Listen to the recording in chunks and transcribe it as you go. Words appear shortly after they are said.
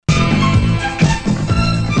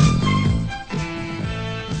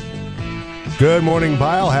Good morning,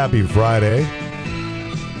 Pile. Happy Friday.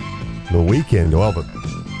 The weekend, well, but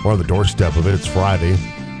we're on the doorstep of it. It's Friday.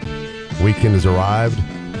 Weekend has arrived.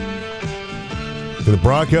 Can the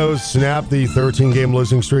Broncos snap the 13-game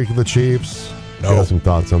losing streak of the Chiefs? No. You got some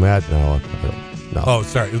thoughts on that? No. Oh,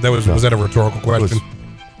 sorry. Was that a rhetorical question?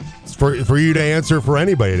 It's for you to answer, for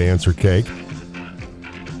anybody to answer, Cake.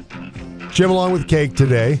 Jim along with Cake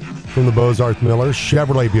today from the Bozarth Miller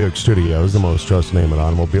Chevrolet Buick Studios, the most trusted name in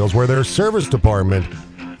automobiles, where their service department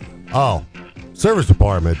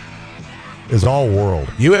is all world.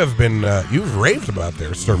 You have been, you've raved about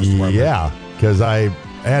their service department. Yeah, because I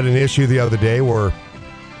had an issue the other day where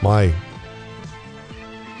my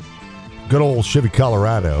good old Chevy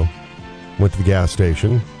Colorado went to the gas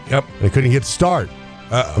station. Yep. And it couldn't get start.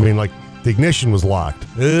 Uh-oh. I mean, like, the ignition was locked.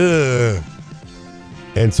 Ugh.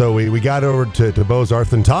 And so we got over to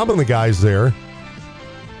Bozarth, and Tom and the guys there,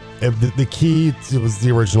 the key, it was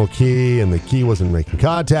the original key, and the key wasn't making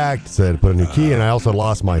contact, so I had to put a new key, and I also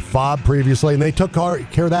lost my fob previously, and they took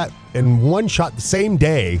care of that in one shot the same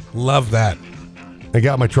day. Love that. I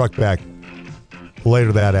got my truck back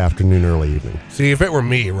later that afternoon, early evening. See, if it were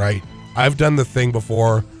me, right, I've done the thing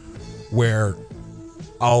before where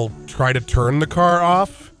I'll try to turn the car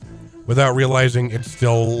off without realizing it's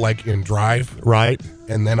still, like, in drive. Right.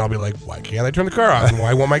 And then I'll be like, why can't I turn the car off? And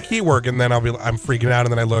why won't my key work? And then I'm freaking out,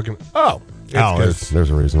 and then I look and, there's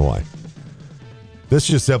a reason why. This is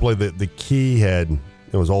just simply the key it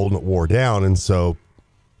was old and it wore down, and so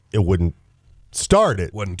it wouldn't start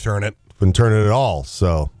it. Wouldn't turn it. Wouldn't turn it at all.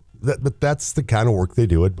 So, but that's the kind of work they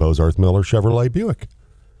do at Bozarth Miller Chevrolet Buick.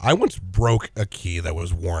 I once broke a key that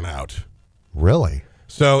was worn out. Really?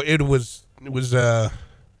 So it was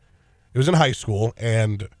in high school,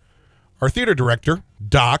 and our theater director,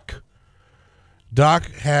 Doc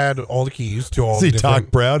had all the keys to all the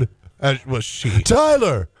different... Doc Brown? Was she.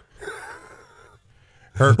 Tyler!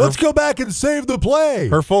 Let's go back and save the play!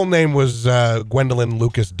 Her full name was Gwendolyn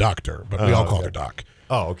Lucas Doctor, but we all called her Doc.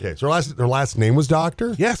 Oh, okay. So her last name was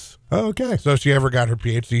Doctor? Yes. Oh, okay. So if she ever got her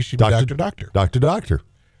PhD, she'd be Doctor. Doctor.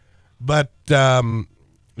 But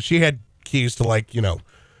she had keys to, like, you know,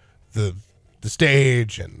 the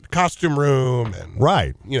stage and costume room and...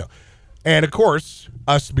 Right. You know... And, of course,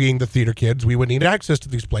 us being the theater kids, we would need access to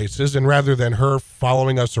these places, and rather than her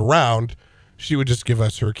following us around, she would just give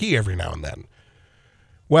us her key every now and then.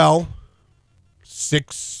 Well,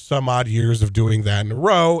 6 some odd years of doing that in a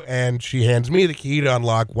row, and she hands me the key to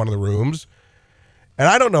unlock one of the rooms, and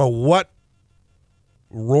I don't know what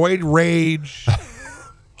roid rage,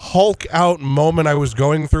 Hulk out moment I was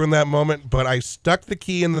going through in that moment, but I stuck the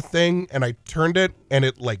key in the thing, and I turned it, and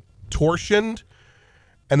it, like, torsioned,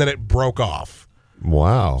 and then it broke off.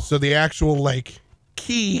 Wow. So the actual, like,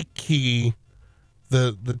 key,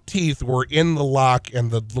 the teeth were in the lock,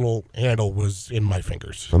 and the little handle was in my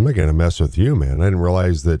fingers. I'm not going to mess with you, man. I didn't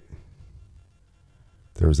realize that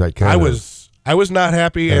there was that kind of... I was not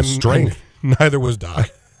happy, and strength. Neither was Doc.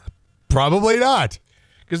 Probably not.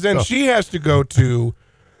 Because then she has to go to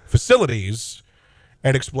facilities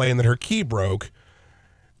and explain that her key broke,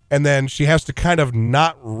 and then she has to kind of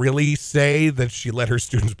not really say that she let her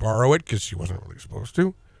students borrow it because she wasn't really supposed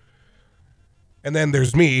to. And then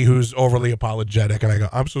there's me, who's overly apologetic, and I go,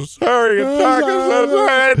 "I'm so sorry, Doc. I'm so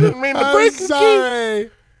sorry. I didn't mean to break the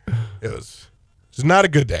key." It was not a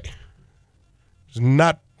good day. It's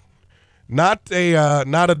not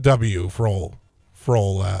a W for old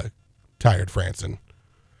tired Franson.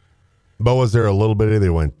 But was there a little bit of they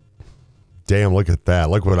went, damn, look at that.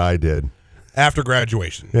 Look what I did. After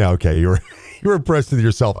graduation. Yeah, okay. You were impressed with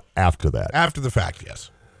yourself after that. After the fact,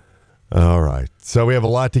 yes. All right. So we have a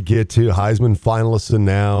lot to get to. Heisman finalists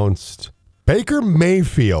announced. Baker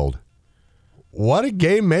Mayfield. What a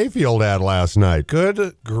game Mayfield had last night.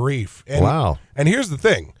 Good grief. Wow. And here's the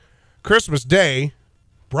thing. Christmas Day,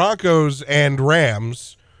 Broncos and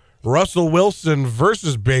Rams, Russell Wilson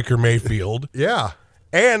versus Baker Mayfield. Yeah.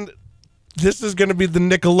 And this is going to be the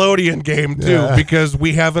Nickelodeon game, too, because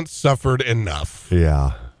we haven't suffered enough.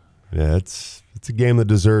 Yeah. Yeah, it's a game that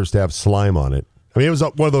deserves to have slime on it. I mean, it was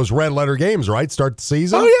one of those red letter games, right? Start the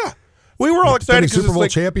season. Oh, yeah. We were all excited because Super Bowl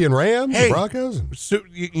champion Rams, the Broncos.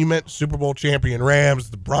 You meant Super Bowl champion Rams,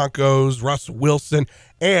 the Broncos, Russell Wilson,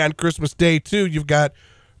 and Christmas Day, too. You've got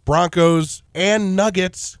Broncos and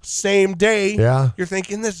Nuggets same day. Yeah. You're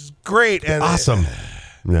thinking, this is great. And awesome.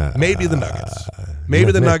 Maybe the Nuggets.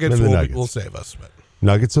 Maybe the Nuggets will save us. But.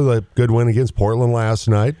 Nuggets with a good win against Portland last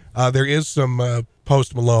night. There is some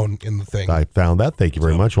Post Malone in the thing. I found that. Thank you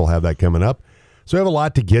very much. We'll have that coming up. So we have a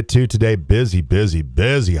lot to get to today. Busy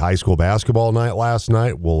high school basketball night last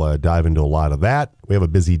night. We'll dive into a lot of that. We have a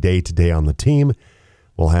busy day today on the team.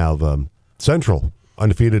 We'll have Central,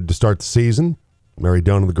 undefeated to start the season. Mary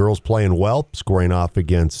Doan and the girls playing well, scoring off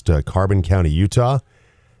against Carbon County, Utah.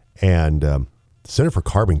 And the center for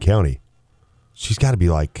Carbon County, she's got to be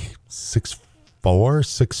like 6'4",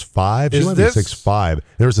 6'5". She might be 6'5".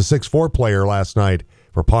 There was a 6'4" player last night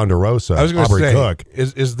for Ponderosa. I was going to Aubrey say, Cook.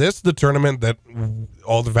 Is this the tournament that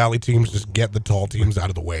all the Valley teams just get the tall teams out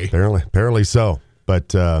of the way? Apparently so. But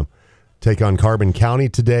take on Carbon County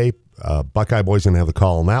today. Buckeye boys going to have the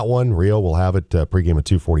call on that one. Rio will have it pregame at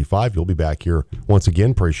 2:45. You'll be back here once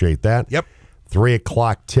again. Appreciate that. Yep. 3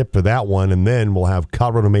 o'clock tip for that one, and then we'll have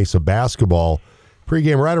Colorado Mesa basketball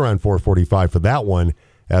pregame right around 4:45 for that one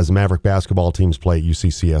as the Maverick basketball teams play at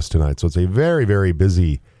UCCS tonight. So it's a very, very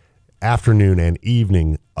busy afternoon and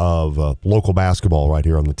evening of local basketball right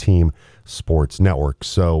here on the Team Sports Network.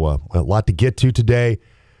 So a lot to get to today.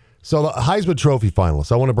 So the Heisman Trophy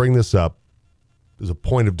finalists, I want to bring this up. There's a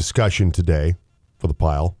point of discussion today for the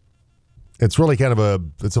Pile. It's really kind of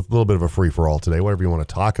it's a little bit of a free-for-all today, whatever you want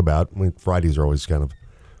to talk about. I mean, Fridays are always kind of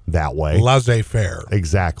that way. Laissez-faire.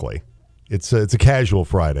 Exactly. It's a casual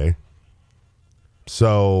Friday.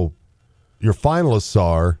 So your finalists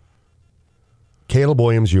are Caleb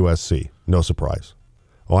Williams, USC. No surprise.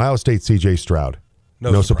 Ohio State, C.J. Stroud.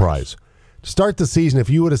 No surprise. To start the season,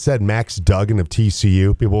 if you would have said Max Duggan of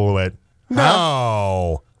TCU, people would have went,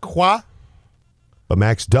 no. Quoi? But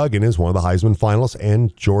Max Duggan is one of the Heisman finalists,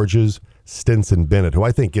 and Georgia's Stinson Bennett, who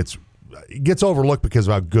I think gets overlooked because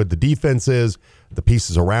of how good the defense is, the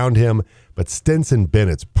pieces around him. But Stinson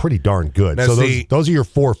Bennett's pretty darn good. Now, so those are your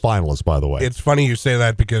 4 finalists, by the way. It's funny you say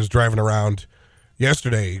that because driving around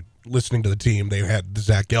yesterday, listening to the team, they had the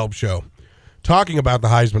Zach Gelb show talking about the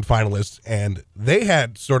Heisman finalists, and they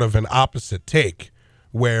had sort of an opposite take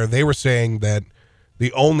where they were saying that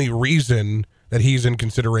the only reason that he's in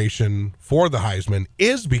consideration for the Heisman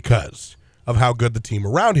is because of how good the team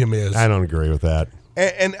around him is. I don't agree with that.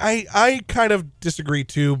 And I kind of disagree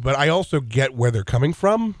too, but I also get where they're coming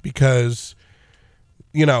from because,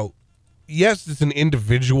 yes, it's an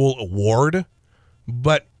individual award,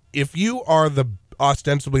 but if you are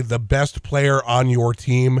ostensibly the best player on your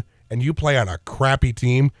team and you play on a crappy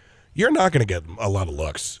team, you're not going to get a lot of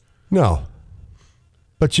looks. No.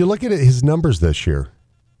 But you look at his numbers this year.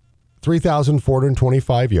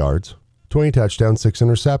 3,425 yards, 20 touchdowns, 6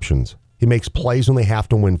 interceptions. He makes plays when they have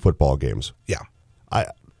to win football games. Yeah.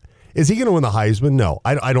 Is he going to win the Heisman? No.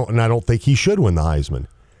 I don't think he should win the Heisman.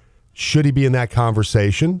 Should he be in that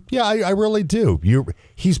conversation? Yeah, I really do.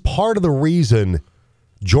 He's part of the reason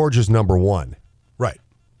Georgia's number 1. Right.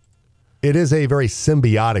 It is a very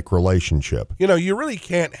symbiotic relationship. You really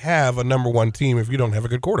can't have a number 1 team if you don't have a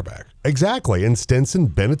good quarterback. Exactly. And Stinson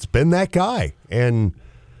Bennett's been that guy. And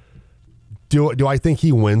do I think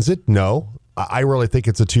he wins it? No. I really think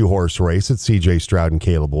it's a 2-horse race. It's C.J. Stroud and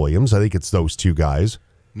Caleb Williams. I think it's those 2 guys.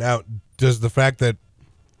 Now, does the fact that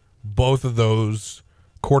both of those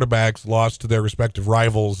quarterbacks lost to their respective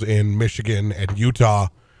rivals in Michigan and Utah,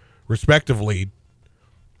 respectively,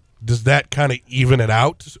 does that kind of even it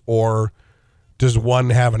out? Or does one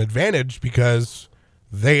have an advantage because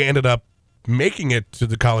they ended up making it to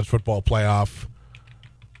the college football playoff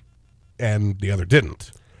and the other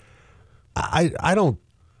didn't? I don't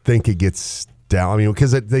think it gets down. I mean,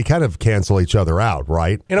 because they kind of cancel each other out,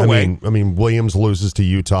 right? In a way. I mean, Williams loses to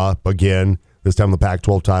Utah again, this time the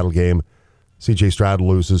Pac-12 title game. C.J. Stroud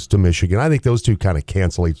loses to Michigan. I think those 2 kind of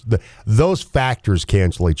those factors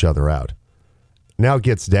cancel each other out. Now it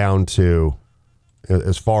gets down to,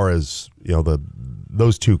 as far as,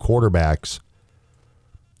 those 2 quarterbacks,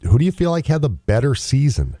 who do you feel like had the better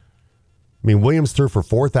season? I mean, Williams threw for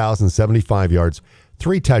 4,075 yards,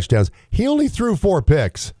 3 touchdowns. He only threw 4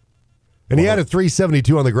 picks. And he had a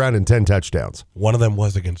 372 on the ground and 10 touchdowns. One of them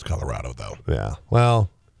was against Colorado, though. Yeah. Well,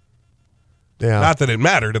 yeah. Not that it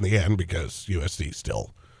mattered in the end because USC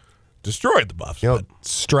still destroyed the Buffs.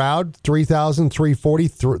 Stroud, 3,340,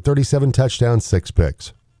 37 touchdowns, 6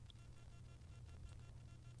 picks.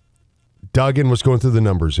 Duggan was going through the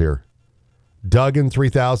numbers here. Duggan,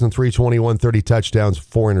 3,321, 30 touchdowns,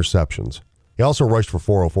 4 interceptions. He also rushed for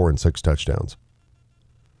 404 and 6 touchdowns.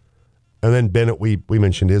 And then Bennett, we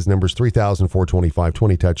mentioned his numbers, 3,425,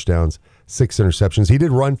 20 touchdowns, 6 interceptions. He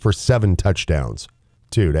did run for 7 touchdowns,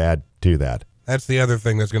 too, to add to that. That's the other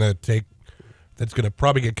thing that's going to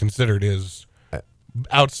probably get considered is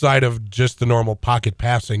outside of just the normal pocket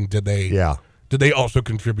passing, did they also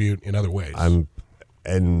contribute in other ways? I'm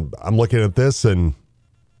looking at this, and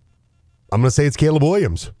I'm going to say it's Caleb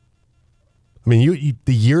Williams. I mean,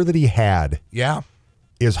 the year that he had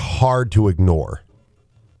is hard to ignore.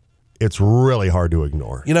 It's really hard to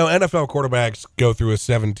ignore. NFL quarterbacks go through a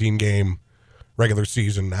 17-game regular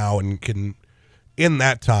season now and can in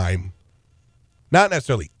that time, not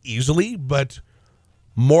necessarily easily, but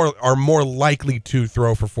are more likely to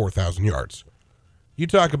throw for 4,000 yards. You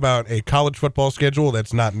talk about a college football schedule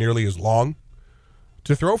that's not nearly as long.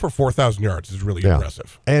 To throw for 4,000 yards is really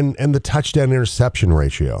impressive. And the touchdown interception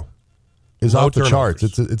ratio is Low off the charts.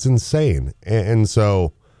 turnovers. It's insane. And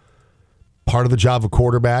so part of the job of a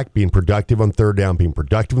quarterback, being productive on third down, being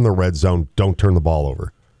productive in the red zone, don't turn the ball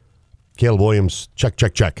over. Caleb Williams, check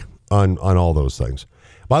on all those things.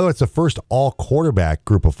 By the way, it's the first all-quarterback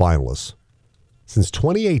group of finalists since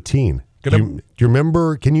 2018. Do you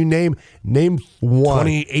remember? Can you name one?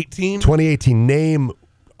 2018? 2018.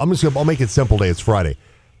 I'll make it simple today. It's Friday.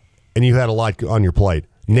 And you had a lot on your plate.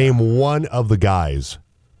 Name one of the guys.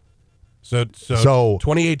 So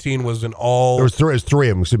 2018 was an all. There was three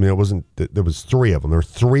of them. Excuse me. There was three of them. There were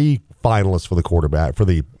three finalists for the quarterback for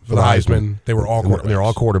the Heisman. They were all quarterbacks. They're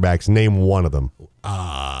all quarterbacks. Name one of them.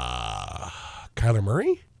 Kyler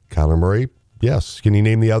Murray? Kyler Murray. Yes. Can you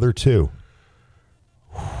name the other two?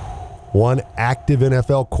 One active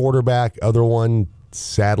NFL quarterback. Other one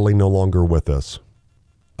sadly no longer with us.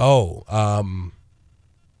 What's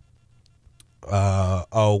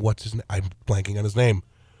his name? I'm blanking on his name.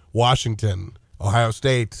 Washington, Ohio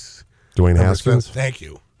State. Dwayne Haskins. Thank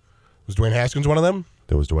you. Was Dwayne Haskins one of them?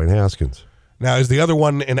 That was Dwayne Haskins. Now, is the other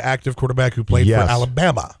one an active quarterback who played for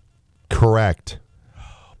Alabama? Correct.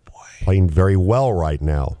 Oh, boy. Playing very well right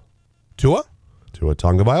now. Tua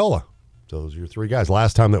Tagovailoa. Those are your three guys.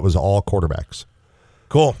 Last time that was all quarterbacks.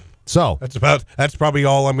 Cool. So that's probably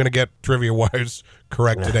all I'm going to get trivia-wise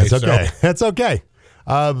correct today. That's okay. That's okay.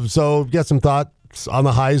 So get some thoughts on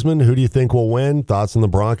the Heisman. Who do you think will win? Thoughts on the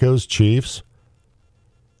Broncos, Chiefs?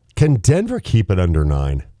 Can Denver keep it under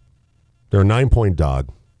 9? They're a 9-point dog.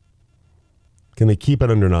 Can they keep it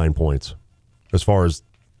under 9 points as far as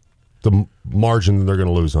the margin that they're going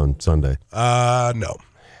to lose on Sunday? No.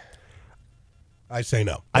 I say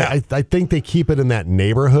no. I think they keep it in that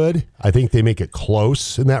neighborhood. I think they make it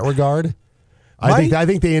close in that regard. I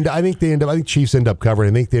think Chiefs end up covering.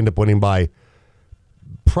 I think they end up winning by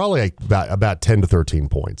probably about 10 to 13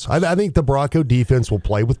 points. I think the Bronco defense will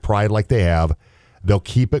play with pride like they have. They'll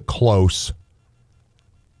keep it close.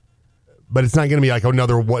 But it's not going to be like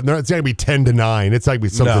another one. It's going to be 10-9. It's not going to be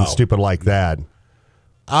something stupid like that.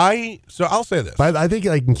 So I'll say this. But I think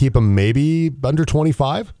I can keep them maybe under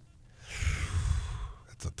 25.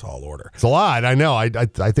 That's a tall order. It's a lot. I know. I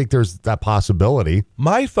think there's that possibility.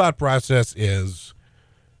 My thought process is,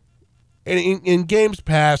 in games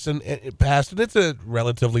past, and it's a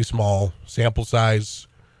relatively small sample size,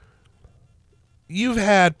 you've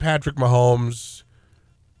had Patrick Mahomes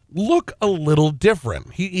look a little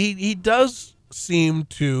different. He does seem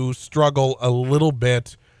to struggle a little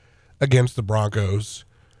bit against the Broncos,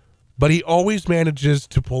 but he always manages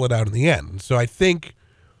to pull it out in the end. So I think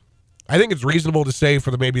it's reasonable to say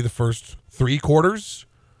for maybe the first 3 quarters,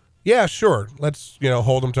 yeah, sure, let's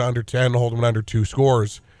hold them to under 10, hold them to under 2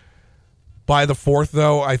 scores. By the fourth,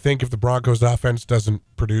 though, I think if the Broncos offense doesn't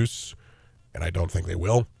produce, and I don't think they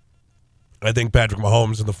will, I think Patrick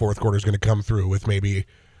Mahomes in the fourth quarter is going to come through with maybe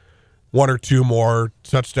 1 or 2 more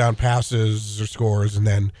touchdown passes or scores, and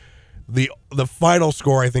then the final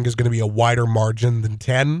score I think is going to be a wider margin than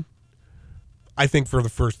 10. I think for the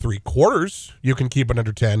first 3 quarters you can keep it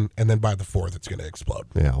under 10, and then by the fourth it's going to explode.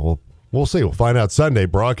 Yeah, we'll see. We'll find out Sunday.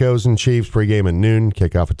 Broncos and Chiefs pregame at noon,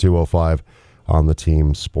 kickoff at 2:05 on the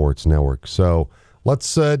Team Sports Network. So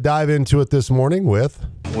let's dive into it this morning with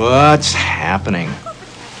what's happening.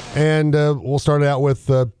 And we'll start out with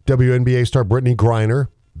WNBA star Brittany Griner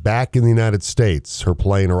back in the United States. Her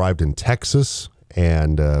plane arrived in Texas,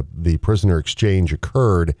 and the prisoner exchange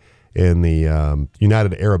occurred in the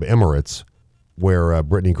United Arab Emirates, where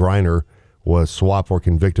Brittany Griner was swapped for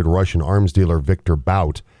convicted Russian arms dealer Victor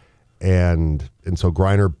Bout. And so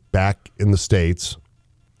Griner back in the States.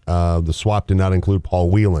 The swap did not include Paul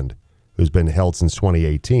Whelan, who's been held since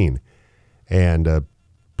 2018. And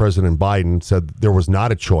President Biden said there was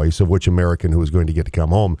not a choice of which American who was going to get to come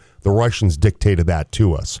home. The Russians dictated that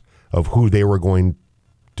to us, of who they were going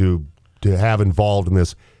to have involved in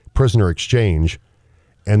this prisoner exchange,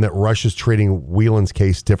 and that Russia's treating Whelan's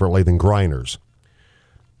case differently than Griner's.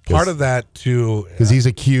 Part of that, too, because he's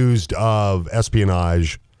accused of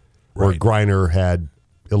espionage, where Griner had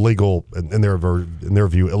illegal, in their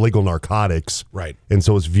view, illegal narcotics, right? And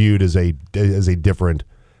so it's viewed as a different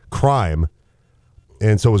crime.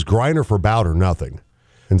 And so is Griner for Bout or nothing.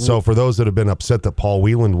 And so for those that have been upset that Paul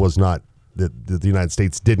Whelan was not, that the United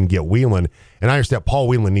States didn't get Whelan, and I understand Paul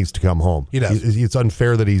Whelan needs to come home. He does. It's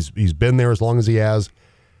unfair that he's been there as long as he has,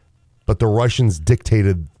 but the Russians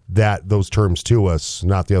dictated those terms to us,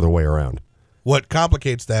 not the other way around. What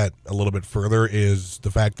complicates that a little bit further is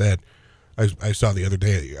the fact that I saw the other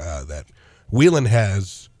day that Whelan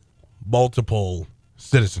has multiple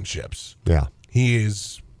citizenships. Yeah. He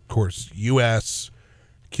is, of course, U.S.,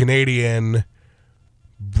 Canadian,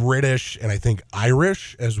 British, and I think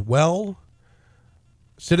Irish as well.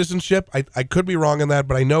 Citizenship. I could be wrong on that,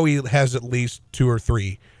 but I know he has at least 2 or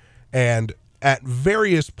 3. And at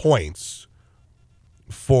various points,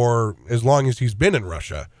 for as long as he's been in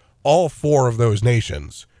Russia, all 4 of those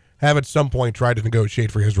nations have at some point tried to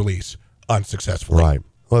negotiate for his release unsuccessfully. Right.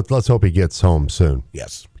 Let's hope he gets home soon.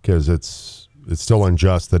 Yes. Because it's still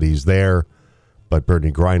unjust that he's there, but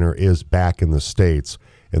Brittany Griner is back in the States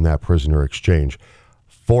in that prisoner exchange.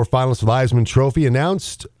 4 finalists for the Heisman Trophy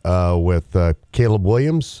announced with Caleb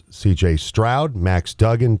Williams, C.J. Stroud, Max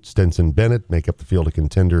Duggan, Stetson Bennett make up the field of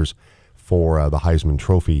contenders for the Heisman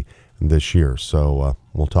Trophy this year. So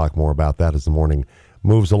we'll talk more about that as the morning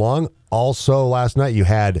moves along. Also, last night you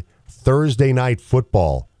had Thursday Night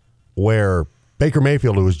Football, where Baker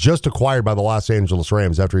Mayfield, who was just acquired by the Los Angeles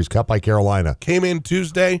Rams after he's cut by Carolina, came in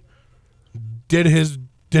Tuesday, did his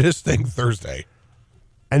thing Thursday.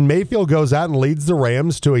 And Mayfield goes out and leads the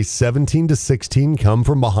Rams to a 17-16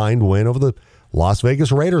 come-from-behind win over the Las Vegas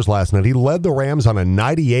Raiders last night. He led the Rams on a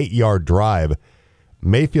 98-yard drive.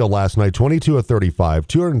 Mayfield last night, 22 of 35,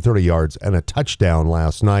 230 yards, and a touchdown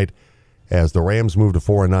last night. As the Rams moved to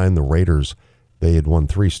 4-9, the Raiders, they had won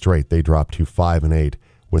 3 straight. They dropped to 5-8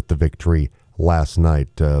 with the victory last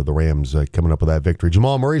night. The Rams coming up with that victory.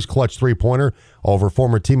 Jamal Murray's clutch 3-pointer over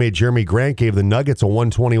former teammate Jeremy Grant gave the Nuggets a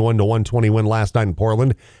 121-120 win last night in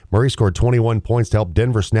Portland. Murray scored 21 points to help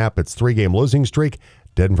Denver snap its 3-game losing streak.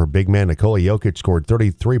 Denver big man Nikola Jokic scored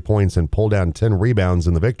 33 points and pulled down 10 rebounds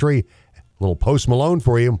in the victory. A little post Malone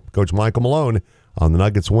for you, Coach Michael Malone, on the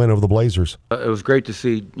Nuggets win over the Blazers. It was great to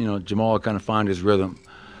see, Jamal kind of find his rhythm.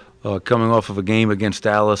 Coming off of a game against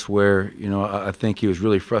Dallas where, I think he was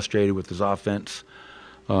really frustrated with his offense,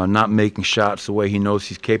 not making shots the way he knows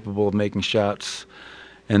he's capable of making shots.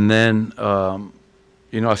 And then,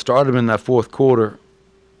 I started him in that fourth quarter,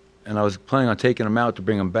 and I was planning on taking him out to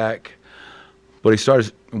bring him back. But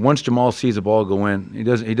once Jamal sees the ball go in, he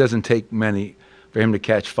doesn't take many for him to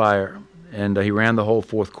catch fire. And he ran the whole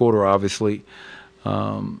fourth quarter, obviously.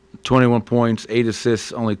 21 points, 8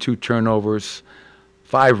 assists, only 2 turnovers.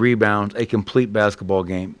 5 rebounds, a complete basketball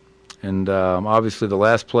game. And obviously the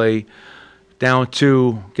last play, down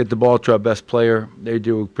 2, get the ball to our best player. They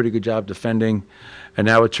do a pretty good job defending. And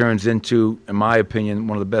now it turns into, in my opinion,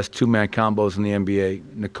 one of the best 2-man combos in the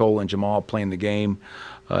NBA. Nikola and Jamal playing the game.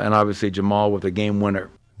 And obviously Jamal with a game winner.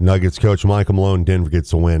 Nuggets coach Michael Malone, Denver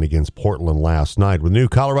gets a win against Portland last night. With new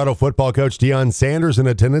Colorado football coach Deion Sanders in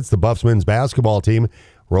attendance, the Buffs men's basketball team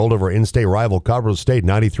rolled over in-state rival Colorado State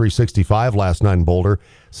 93-65 last night in Boulder.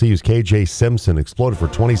 CU's KJ Simpson exploded for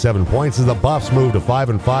 27 points as the Buffs moved to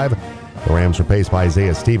 5-5. The Rams were paced by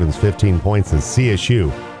Isaiah Stevens, 15 points as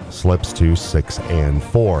CSU slips to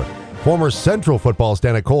 6-4. Former Central football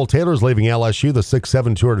stand Cole Taylor is leaving LSU. The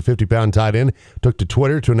 6'7", 250-pound tight end took to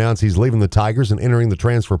Twitter to announce he's leaving the Tigers and entering the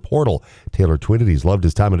transfer portal. Taylor tweeted he's loved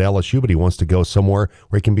his time at LSU, but he wants to go somewhere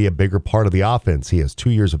where he can be a bigger part of the offense. He has 2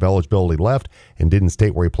 years of eligibility left and didn't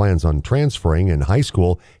state where he plans on transferring. In high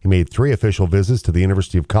school, he made 3 official visits to the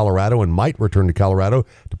University of Colorado and might return to Colorado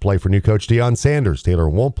to play for new coach Deion Sanders. Taylor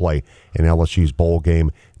won't play in LSU's bowl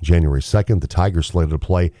game January 2nd. The Tigers slated to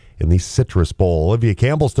play in the Citrus Bowl. Olivia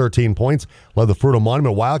Campbell's 13 points led the Fruita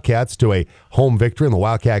Monument Wildcats to a home victory in the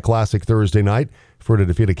Wildcat Classic Thursday night. Fruita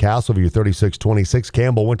defeated Castleview 36-26.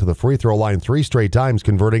 Campbell went to the free throw line 3 straight times,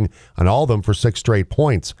 converting on all of them for 6 straight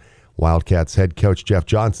points. Wildcats head coach Jeff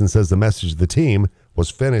Johnson says the message of the team was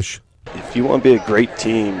finish. If you want to be a great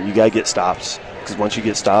team, you got to get stops. Because once you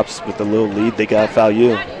get stops with a little lead, they got to foul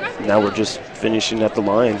you. Now we're just finishing at the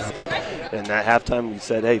line. And at halftime, we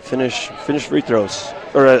said, hey, finish free throws,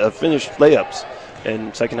 or finish layups.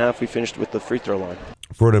 And second half, we finished with the free throw line.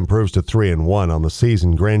 Fruita improves to 3-1 on the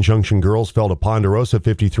season. Grand Junction girls fell to Ponderosa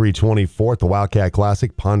 53-24 at the Wildcat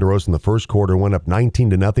Classic. Ponderosa in the first quarter went up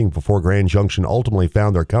 19-0 before Grand Junction ultimately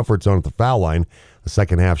found their comfort zone at the foul line. The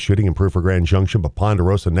second half shooting improved for Grand Junction, but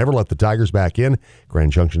Ponderosa never let the Tigers back in.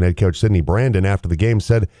 Grand Junction head coach Sidney Brandon after the game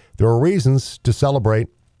said there were reasons to celebrate.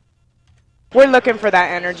 We're looking for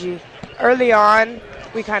that energy. Early on,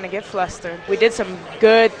 we kind of get flustered. We did some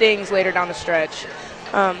good things later down the stretch.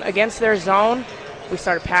 Against their zone, we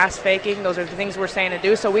started pass faking. Those are the things we're saying to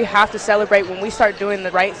do. So we have to celebrate. When we start doing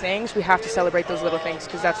the right things, we have to celebrate those little things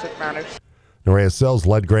because that's what matters. Nerea Sells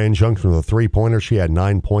led Grand Junction with a 3-pointer. She had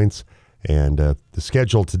 9 points. And the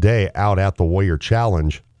schedule today out at the Warrior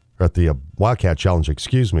Challenge, or at the Wildcat Challenge,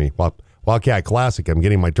 Wildcat Classic. I'm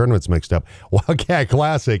getting my tournaments mixed up. Wildcat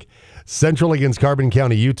Classic, Central against Carbon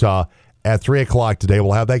County, Utah at 3 o'clock today.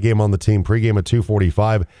 We'll have that game on the team. Pregame at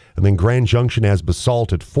 2:45. And then Grand Junction has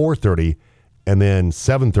Basalt at 4:30. And then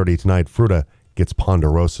 7:30 tonight, Fruta gets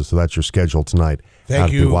Ponderosa. So that's your schedule tonight.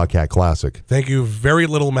 Thank you. At the Wildcat Classic. Thank you very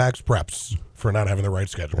little Max Preps for not having the right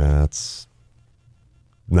schedule. That's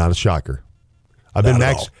not a shocker. I've Not been at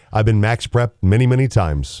max. all. I've been max prep many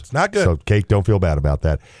times. It's not good. So, Kate, don't feel bad about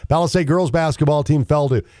that. Palisade girls basketball team fell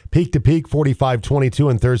to peak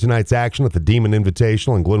 45-22 in Thursday night's action at the Demon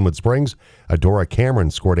Invitational in Glenwood Springs. Adora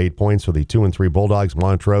Cameron scored 8 points for the 2-3 Bulldogs.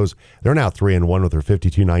 Montrose, they're now 3-1 with their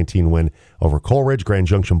 52-19 win over Coleridge. Grand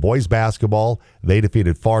Junction boys basketball, they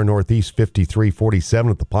defeated Far Northeast 53-47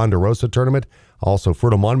 at the Ponderosa tournament. Also,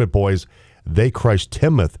 Fruita Monmouth boys, they crushed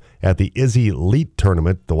Timoth at the Izzy Elite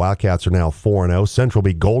Tournament. The Wildcats are now 4-0. Central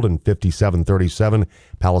beat Golden 57-37.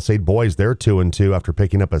 Palisade boys, they're 2-2 after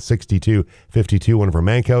picking up a 62-52 win over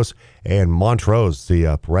Mancos. And Montrose,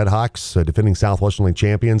 the Red Hawks, defending Southwestern League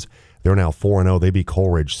champions, they're now 4-0. They beat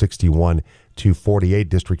Coleridge 61-48.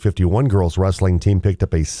 District 51 girls wrestling team picked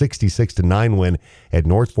up a 66-9 win at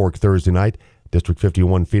North Fork Thursday night. District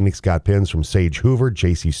 51 Phoenix got pins from Sage Hoover,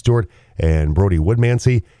 J.C. Stewart, and Brody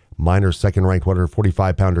Woodmansey. Minor second-ranked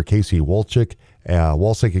 145-pounder Casey Walsick,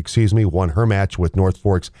 won her match with North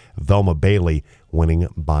Fork's Velma Bailey, winning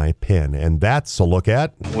by pin. And that's a look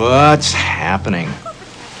at What's happening?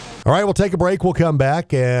 All right, we'll take a break. We'll come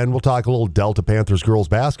back, and we'll talk a little Delta Panthers girls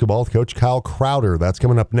basketball with Coach Kyle Crowder. That's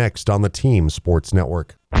coming up next on the Team Sports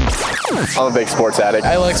Network. I'm a big sports addict.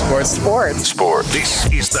 I like sports. Sport.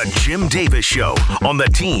 This is the Jim Davis Show on the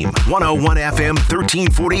Team. 101 FM,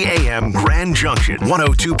 1340 AM, Grand Junction.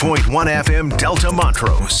 102.1 FM, Delta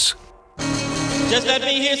Montrose. Just let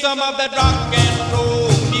me hear some of that rock and roll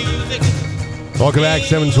music. Welcome back,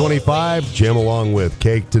 725. Jim along with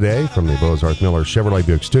Cake today from the Bozarth Miller Chevrolet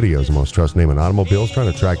Buick Studios, the most trusted name in automobiles.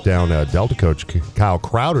 Trying to track down Delta coach Kyle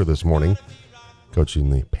Crowder this morning, coaching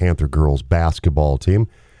the Panther girls basketball team.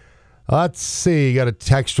 Let's see. Got a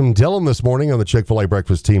text from Dylan this morning on the Chick-fil-A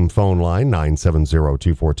Breakfast Team phone line,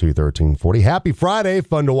 970-242-1340. Happy Friday.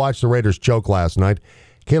 Fun to watch the Raiders choke last night.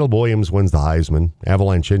 Caleb Williams wins the Heisman.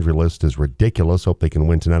 Avalanche injury list is ridiculous. Hope they can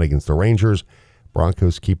win tonight against the Rangers.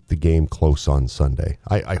 Broncos keep the game close on Sunday.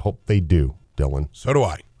 I hope they do, Dylan. So do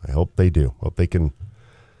I. I hope they do. Hope they can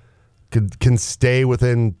stay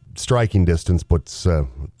within striking distance, but it's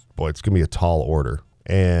going to be a tall order.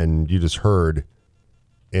 And you just heard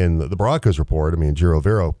in the Broncos report, Giro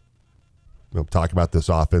Vero talk about this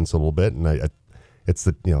offense a little bit, and it's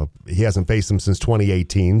he hasn't faced them since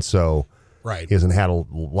 2018, so right. He hasn't had a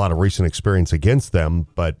lot of recent experience against them,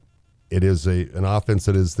 but it is an offense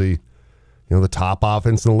that is the top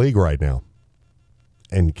offense in the league right now.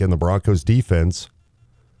 And can the Broncos defense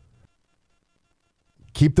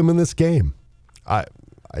keep them in this game? I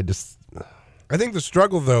think the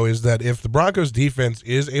struggle, though, is that if the Broncos defense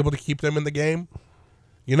is able to keep them in the game,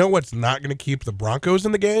 you know what's not going to keep the Broncos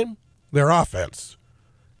in the game? Their offense.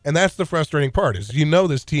 And that's the frustrating part, is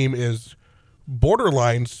this team is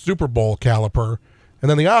borderline Super Bowl caliber,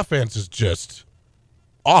 and then the offense is just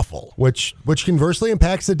awful. Which conversely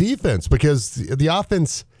impacts the defense, because the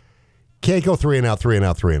offense can't go 3 and out.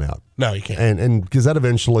 No, you can't. And because that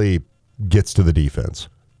eventually gets to the defense.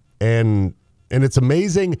 And it's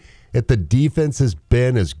amazing that the defense has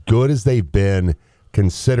been as good as they've been,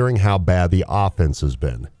 considering how bad the offense has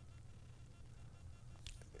been.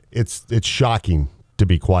 It's shocking, to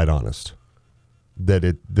be quite honest,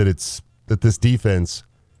 that this defense,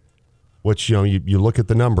 which you look at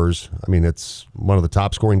the numbers, it's one of the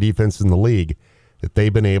top scoring defenses in the league, that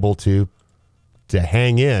they've been able to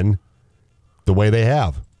hang in the way they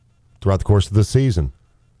have throughout the course of the season.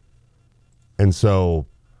 And so,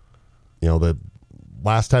 the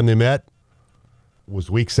last time they met was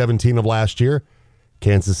week 17 of last year.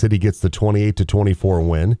 Kansas City gets the 28-24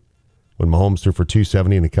 win when Mahomes threw for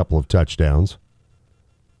 270 and a couple of touchdowns.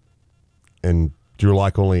 And Drew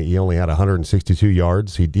Lock only had 162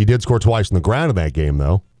 yards. He did score twice on the ground in that game,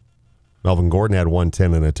 though. Melvin Gordon had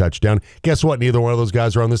 110 and a touchdown. Guess what? Neither one of those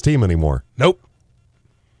guys are on this team anymore. Nope.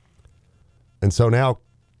 And so now,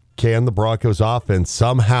 can the Broncos offense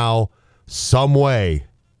somehow, some way,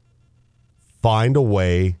 find a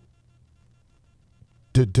way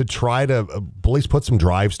to try to at least put some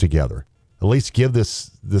drives together, at least give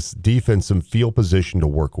this defense some field position to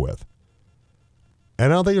work with?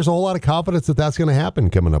 And I don't think there's a whole lot of confidence that that's going to happen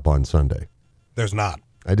coming up on Sunday. There's not.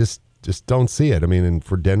 I just don't see it. And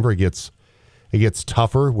for Denver, it gets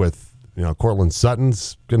tougher with Cortland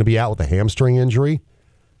Sutton's going to be out with a hamstring injury.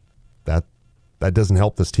 That doesn't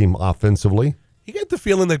help this team offensively. You get the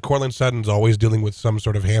feeling that Cortland Sutton's always dealing with some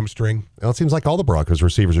sort of hamstring. Well, it seems like all the Broncos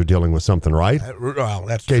receivers are dealing with something, right? Well,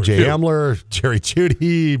 that's J.J. true, too. Hamler, Jerry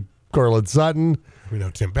Jeudy, Cortland Sutton. We know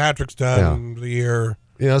Tim Patrick's done the year.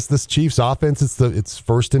 You know, it's this Chiefs offense. It's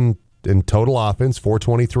first in total offense,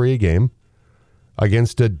 423 a game,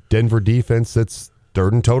 against a Denver defense that's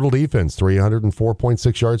third in total defense,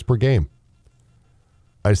 304.6 yards per game.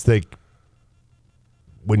 I just think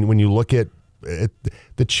when you look at it,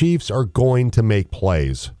 the Chiefs are going to make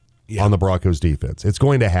plays on the Broncos defense. It's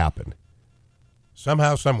going to happen.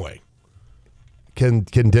 Somehow, some way. Can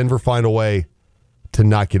Denver find a way to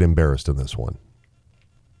not get embarrassed in this one?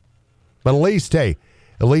 But at least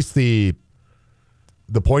the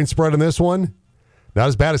point spread in this one, not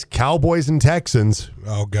as bad as Cowboys and Texans.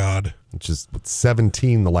 Oh, God. Which is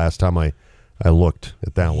 17 the last time I looked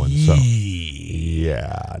at that one. So,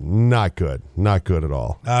 yeah, not good. Not good at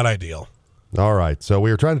all. Not ideal. All right, so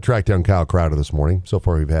we were trying to track down Kyle Crowder this morning. So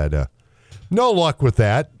far, we've had no luck with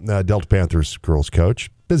that. Delta Panthers girls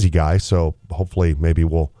coach, busy guy, so hopefully maybe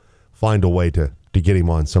we'll find a way to get him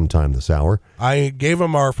on sometime this hour. I gave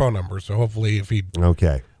him our phone number, so hopefully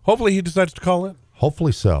hopefully he decides to call it.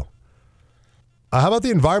 Hopefully so. How about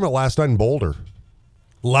the environment last night in Boulder?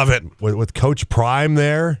 Love it. With Coach Prime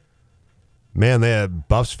there. Man,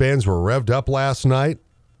 Buffs fans were revved up last night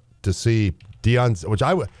to see Deion, which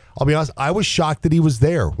I'll be honest, I was shocked that he was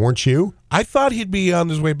there. Weren't you? I thought he'd be on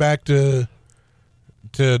his way back to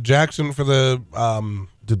Jackson for the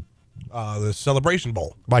Celebration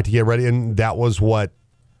Bowl. Right, to get ready. And that was what,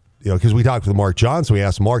 because we talked with Mark Johnson. We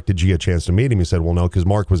asked Mark, did you get a chance to meet him? He said, well, no, because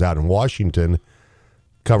Mark was out in Washington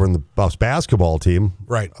covering the Buffs basketball team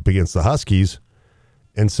up against the Huskies.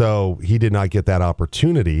 And so he did not get that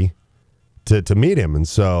opportunity to meet him. And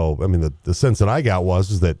so, I mean, the sense that I got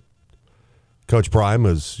was that Coach Prime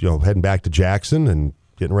was, heading back to Jackson and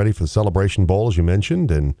getting ready for the Celebration Bowl, as you mentioned,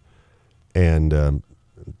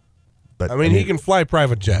 but I mean, he can fly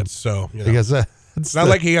private jets, so because it's not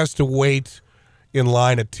like he has to wait in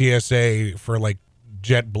line at TSA for like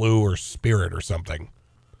JetBlue or Spirit or something.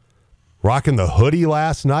 Rocking the hoodie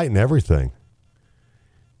last night and everything.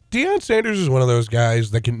 Deion Sanders is one of those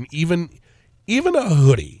guys that can even a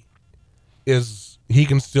hoodie he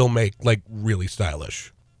can still make like really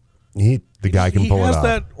stylish. The guy can pull it off. He has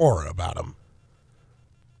that aura about him.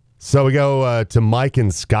 So we go to Mike in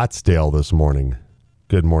Scottsdale this morning.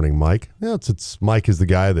 Good morning, Mike. Yeah, it's Mike is the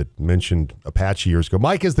guy that mentioned Apache years ago.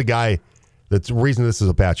 Mike is the guy that's the reason this is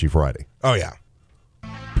Apache Friday. Oh, yeah.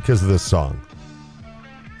 Because of this song.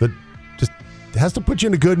 That just has to put you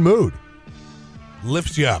in a good mood.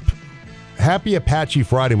 Lifts you up. Happy Apache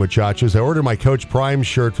Friday, muchachos. I ordered my Coach Prime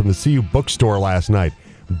shirt from the CU bookstore last night.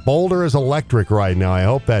 Boulder is electric right now. I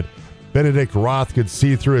hope that Benedict Roth could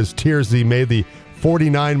see through his tears as he made the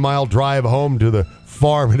 49-mile drive home to the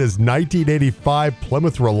farm in his 1985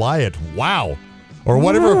 Plymouth Reliant. Wow. Or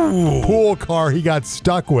whatever pool car he got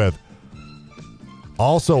stuck with.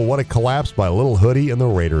 Also, what a collapse by Little Hoodie and the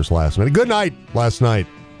Raiders last night. A good night last night.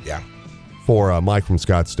 Yeah. For Mike from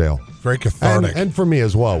Scottsdale. Very cathartic. And for me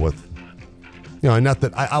as well with, not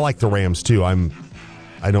that I like the Rams too.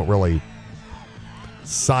 I don't really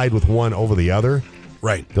side with one over the other.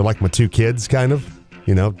 Right. They're like my two kids, kind of.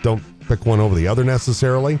 Don't pick one over the other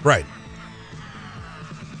necessarily. Right.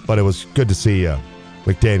 But it was good to see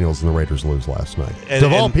McDaniels and the Raiders lose last night.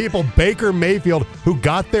 Of all people, Baker Mayfield, who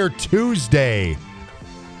got there Tuesday.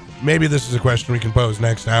 Maybe this is a question we can pose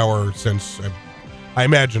next hour, since I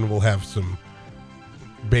imagine we'll have some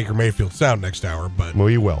Baker Mayfield sound next hour. But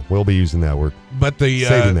we will. We'll be using that. We're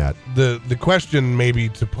saving that. The question maybe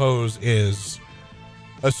to pose is,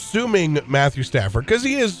 assuming Matthew Stafford, because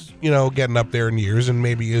he is, getting up there in years and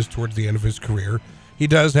maybe is towards the end of his career, he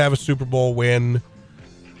does have a Super Bowl win.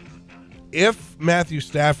 If Matthew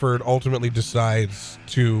Stafford ultimately decides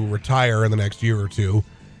to retire in the next year or two,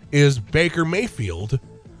 is Baker Mayfield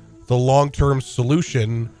the long-term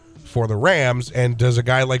solution for the Rams? And does a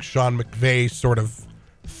guy like Sean McVay sort of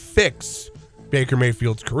fix Baker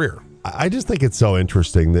Mayfield's career? I just think it's so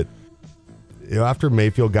interesting that after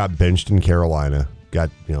Mayfield got benched in Carolina, got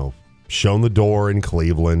shown the door in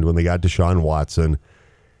Cleveland when they got Deshaun Watson,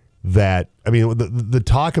 that the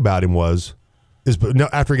talk about him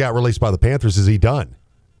after he got released by the Panthers, is he done?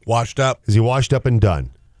 Washed up? Is he washed up and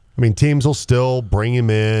done? Teams will still bring him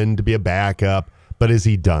in to be a backup, but is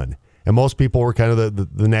he done? And most people were kind of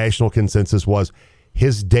the national consensus was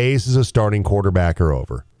his days as a starting quarterback are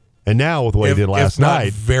over. And now with what he did last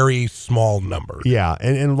night, very small number. Yeah,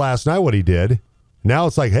 and last night what he did, now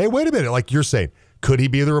it's like, hey, wait a minute, like you're saying, could he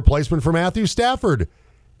be the replacement for Matthew Stafford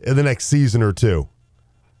in the next season or two?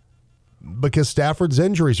 because Stafford's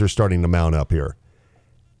injuries are starting to mount up here.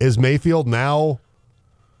 Is Mayfield now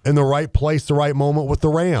in the right place, the right moment with the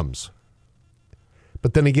Rams?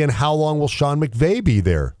 But then again, how long will Sean McVay be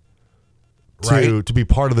there to be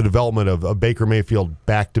part of the development of Baker Mayfield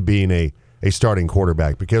back to being a starting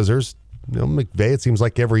quarterback? Because there's McVay, it seems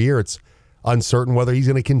like every year it's uncertain whether he's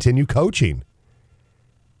going to continue coaching.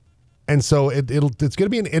 And so it's going to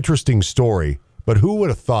be an interesting story. But who would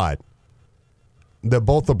have thought that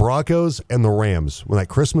both the Broncos and the Rams, when that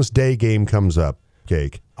Christmas Day game comes up,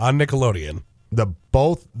 Cake, on Nickelodeon, the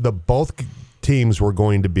both teams were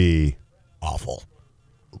going to be awful.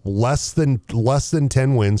 Less than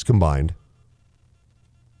 10 wins combined.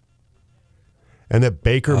 And that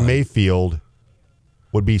Baker Mayfield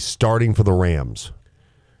would be starting for the Rams.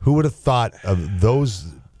 Who would have thought of those,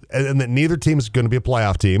 and that neither team is going to be a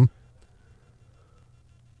playoff team?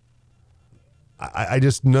 I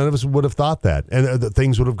just, none of us would have thought that. And that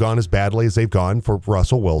things would have gone as badly as they've gone for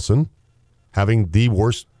Russell Wilson, having the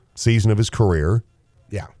worst season of his career.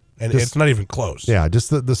 Yeah, and it's not even close. Yeah, just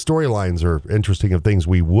the storylines are interesting of things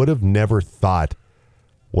we would have never thought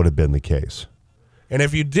would have been the case. And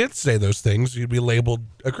if you did say those things, you'd be labeled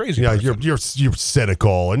a crazy person. You're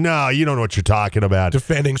cynical, and no, you don't know what you're talking about.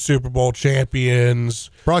 Defending Super Bowl champions.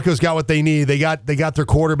 Broncos got what they need. They got their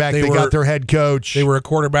quarterback. They got their head coach. They were a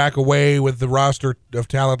quarterback away with the roster of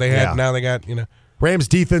talent they had. Yeah. Now they got, Rams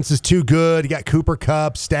defense is too good. You got Cooper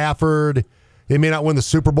Kupp, Stafford. They may not win the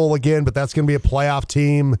Super Bowl again, but that's going to be a playoff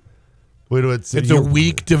team. It's a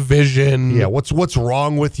weak division. Yeah, what's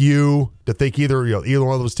wrong with you to think either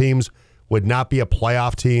one of those teams would not be a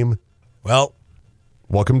playoff team? Well,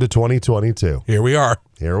 welcome to 2022. Here we are.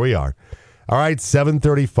 All right,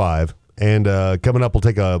 7:35. And coming up, we'll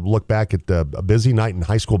take a look back at a busy night in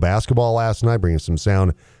high school basketball last night, bringing some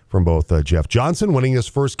sound from both Jeff Johnson winning his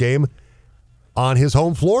first game on his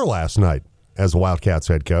home floor last night as the Wildcats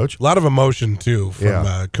head coach. A lot of emotion, too,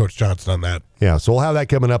 from Coach Johnson on that. Yeah, so we'll have that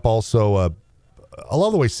coming up also. I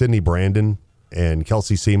love the way Sydney Brandon and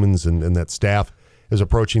Kelsey Siemens and that staff is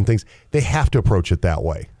approaching things. They have to approach it that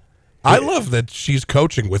way. I love that she's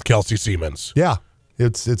coaching with Kelsey Siemens. Yeah,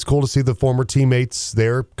 it's cool to see the former teammates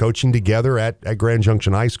there coaching together at Grand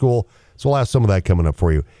Junction High School. So we'll have some of that coming up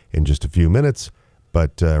for you in just a few minutes.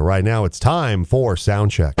 But right now it's time for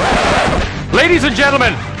Sound Check. Ladies and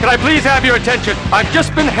gentlemen, can I please have your attention? I've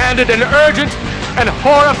just been handed an urgent and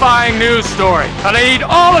horrifying news story. And I need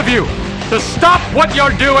all of you to stop what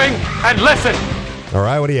you're doing and listen. All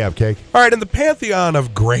right, what do you have, Cake? All right, in the pantheon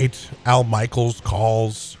of great Al Michaels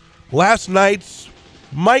calls, last night's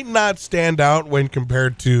might not stand out when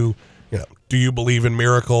compared to, do you believe in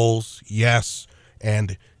miracles? Yes.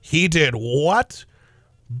 And he did what?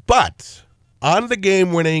 But on the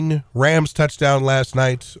game-winning Rams touchdown last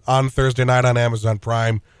night on Thursday night on Amazon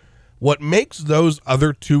Prime, what makes those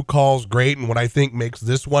other two calls great and what I think makes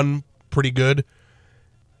this one pretty good,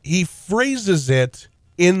 he phrases it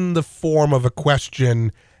in the form of a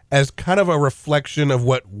question as kind of a reflection of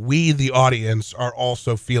what we, the audience, are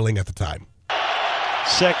also feeling at the time.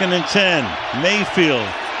 2nd and 10. Mayfield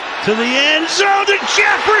to the end zone to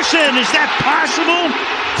Jefferson. Is that possible?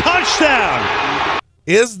 Touchdown.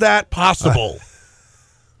 Is that possible?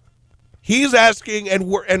 He's asking, and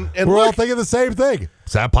we're all thinking the same thing.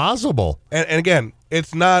 Is that possible? And again,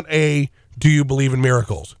 it's not a do you believe in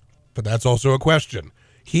miracles? But that's also a question.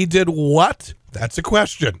 He did what? That's a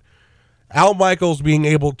question. Al Michaels being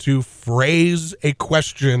able to phrase a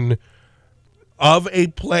question of a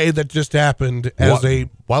play that just happened as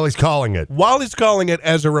while he's calling it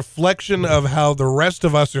as a reflection of how the rest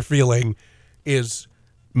of us are feeling is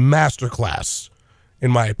masterclass,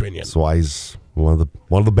 in my opinion. That's why he's one of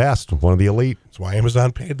the best, one of the elite. That's why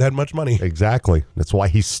Amazon paid that much money. Exactly. That's why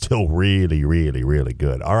he's still really, really, really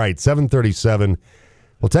good. All right, 7:37.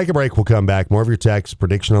 We'll take a break. We'll come back. More of your texts.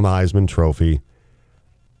 Prediction on the Heisman Trophy.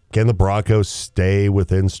 Can the Broncos stay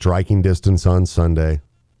within striking distance on Sunday?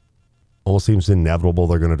 Almost seems inevitable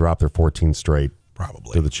they're going to drop their 14th straight.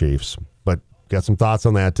 Probably. To the Chiefs. But got some thoughts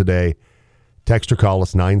on that today. Text or call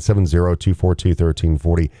us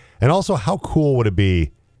 970-242-1340. And also, how cool would it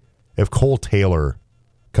be if Cole Taylor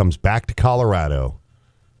comes back to Colorado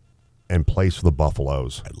and plays for the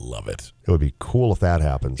Buffaloes? I love it. It would be cool if that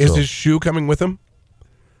happens. Is his shoe coming with him?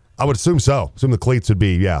 I would assume so. Assume the cleats would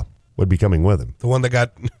be coming with him. The one that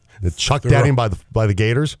got chucked at him by the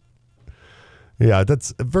Gators. Yeah,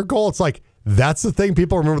 that's for Cole. It's like that's the thing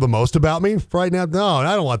people remember the most about me right now. No,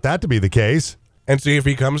 I don't want that to be the case. And see if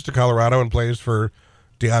he comes to Colorado and plays for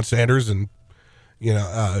Deion Sanders, and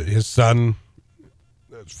his son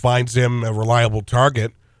finds him a reliable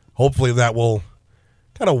target. Hopefully, that will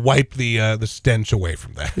kind of wipe the stench away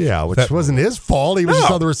from that. Yeah, which wasn't his fault. He was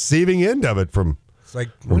just on the receiving end of it from It's like,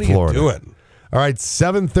 from what are Florida. you doing? All right,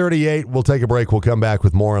 7:38. We'll take a break. We'll come back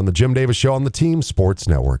with more on the Jim Davis Show on the Team Sports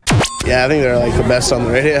Network. Yeah, I think they're like the best on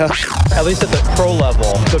the radio. At least at the pro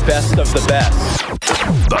level, the best of the best.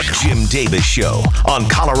 The Jim Davis Show on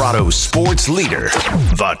Colorado's sports leader,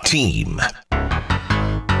 The Team.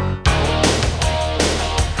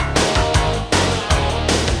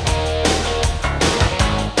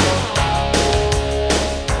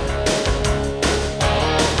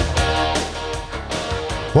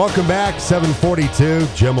 Welcome back, 742.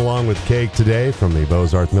 Jim along with Cake today from the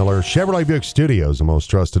Bozarth Miller Chevrolet Buick Studios, the most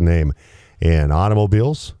trusted name in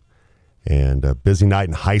automobiles. And a busy night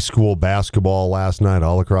in high school basketball last night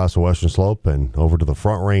all across the Western Slope and over to the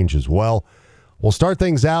Front Range as well. We'll start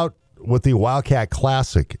things out with the Wildcat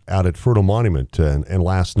Classic out at Fruita Monument. And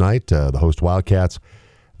last night, the host Wildcats,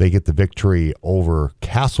 they get the victory over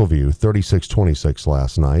Castleview, 36-26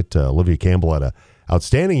 last night. Olivia Campbell had a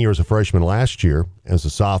outstanding year as a freshman last year. As a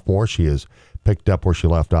sophomore, she has picked up where she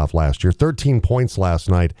left off last year. 13 points last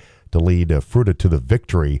night to lead Fruita to the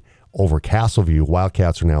victory over Castleview.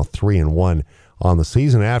 Wildcats are now 3-1 on the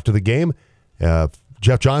season. After the game,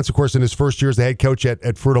 Jeff Johnson, of course, in his first year as the head coach at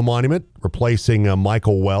Fruita Monument, replacing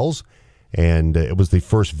Michael Wells. And it was the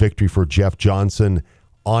first victory for Jeff Johnson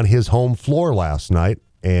on his home floor last night.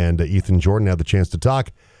 And Ethan Jordan had the chance to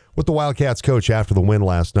talk with the Wildcats coach after the win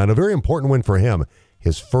last night. A very important win for him,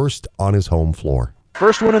 his first on his home floor.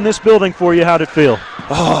 First one in this building for you. How'd it feel?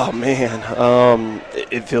 Oh, man.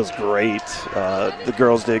 It feels great. The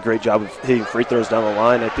girls did a great job of hitting free throws down the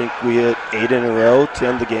line. I think we hit 8 in a row to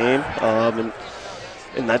end the game.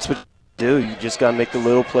 And that's what you do. You just got to make the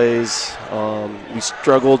little plays. We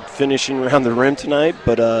struggled finishing around the rim tonight,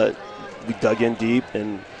 but we dug in deep,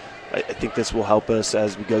 and I think this will help us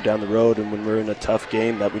as we go down the road and when we're in a tough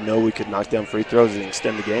game that we know we could knock down free throws and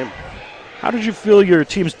extend the game. How did you feel your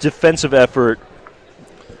team's defensive effort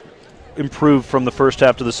improved from the first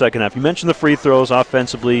half to the second half? You mentioned the free throws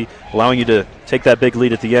offensively, allowing you to take that big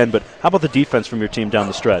lead at the end, but how about the defense from your team down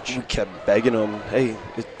the stretch? We kept begging them, hey,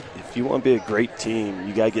 if you want to be a great team,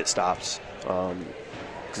 you got to get stops.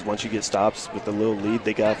 Because once you get stops with a little lead,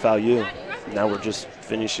 they got to foul you. Now we're just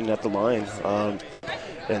finishing at the line.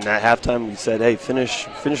 And at halftime, we said, hey, finish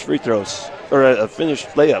free throws, or finish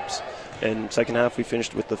layups. And second half, we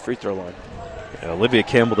finished with the free throw line. Yeah, Olivia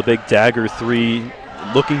Campbell, the big dagger three.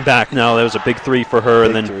 Looking back now, that was a big three for her,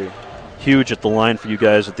 and then huge at the line for you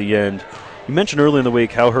guys at the end. You mentioned earlier in the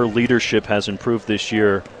week how her leadership has improved this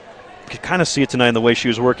year. You could kind of see it tonight in the way she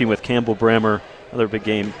was working with Campbell Brammer. Another big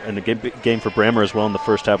game, and a big game for Brammer as well in the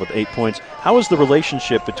first half with 8 points. How is the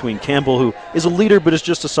relationship between Campbell, who is a leader but is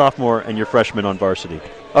just a sophomore, and your freshman on varsity?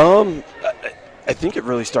 I think it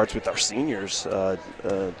really starts with our seniors.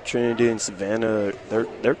 Trinity and Savannah,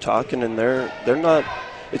 they're talking, and they're not.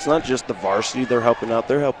 It's not just the varsity they're helping out.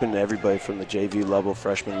 They're helping everybody from the JV level,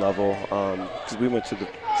 freshman level. Because we went to the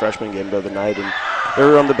freshman game the other night, and they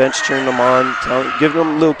were on the bench cheering them on, giving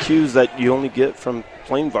them little cues that you only get from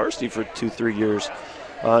playing varsity for 2-3 years.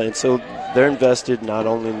 And so they're invested not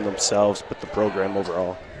only in themselves but the program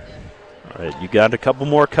overall. All right, you got a couple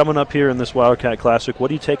more coming up here in this Wildcat Classic. What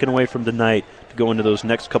are you taking away from tonight to go into those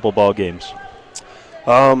next couple ball games?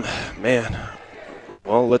 Man,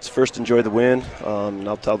 well, let's first enjoy the win. And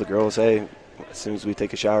I'll tell the girls, hey, as soon as we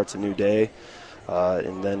take a shower, it's a new day.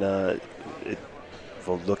 And then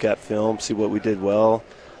we'll look at film, see what we did well.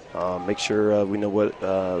 Make sure we know what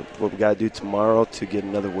we got to do tomorrow to get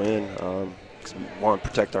another win. Because we want to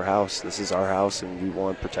protect our house. This is our house, and we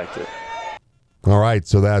want to protect it. All right,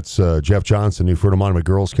 so that's Jeff Johnson, new Fruita Monument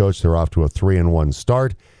girls coach. They're off to a 3-1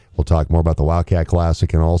 start. We'll talk more about the Wildcat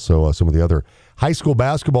Classic and also some of the other high school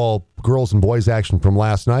basketball girls and boys action from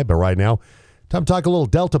last night. But right now, time to talk a little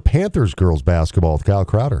Delta Panthers girls basketball with Kyle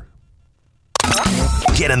Crowder.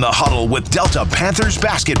 Get in the huddle with Delta Panthers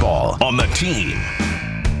basketball on the Team.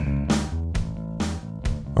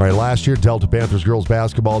 All right, last year, Delta Panthers girls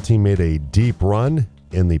basketball team made a deep run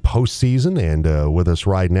in the postseason, and with us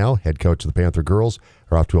right now, head coach of the Panther girls,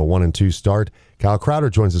 are off to a 1-2 start. Kyle Crowder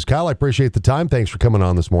joins us. Kyle, I appreciate the time. Thanks for coming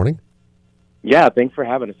on this morning. Yeah, thanks for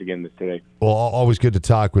having us again today. Well, always good to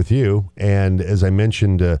talk with you. And as I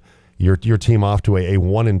mentioned, your team off to a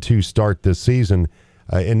 1-2 start this season,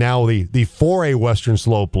 and now the 4A Western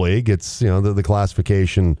Slope League. It's the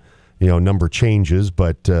classification number changes,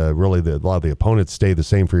 but really a lot of the opponents stay the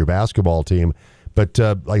same for your basketball team. But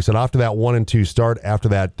like I said, after that 1-2 start, after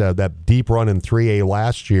that deep run in 3A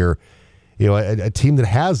last year, a team that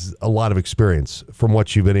has a lot of experience from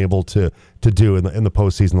what you've been able to do in the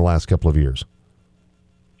postseason the last couple of years.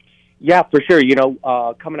 Yeah, for sure.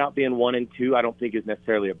 Coming out being 1-2, I don't think is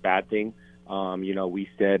necessarily a bad thing. We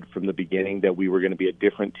said from the beginning that we were going to be a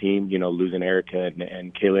different team, losing Erica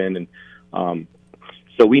and Kaylin. And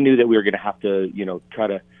so we knew that we were going to have to,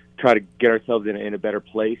 try to get ourselves in a better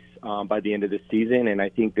place by the end of this season. And I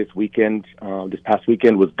think this past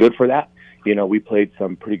weekend was good for that. We played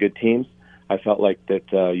some pretty good teams. I felt like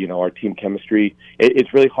that, our team chemistry,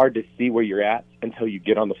 it's really hard to see where you're at until you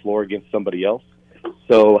get on the floor against somebody else.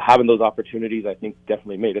 So having those opportunities, I think,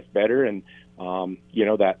 definitely made us better. And,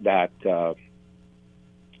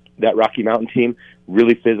 that Rocky Mountain team,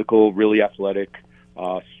 really physical, really athletic,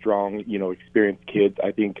 strong, experienced kids.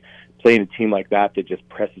 I think playing a team like that just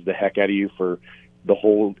presses the heck out of you for the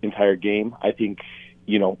whole entire game. I think,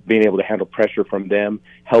 being able to handle pressure from them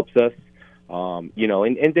helps us, and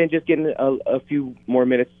then just getting a few more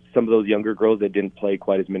minutes. Some of those younger girls that didn't play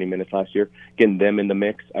quite as many minutes last year, getting them in the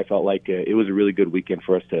mix, I felt like it was a really good weekend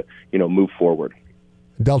for us to, move forward.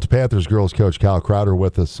 Delta Panthers girls coach Kyle Crowder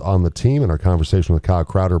with us on the team, and our conversation with Kyle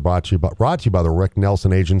Crowder brought to you by the Rick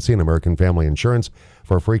Nelson Agency and American Family Insurance.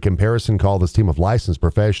 For a free comparison, call this team of licensed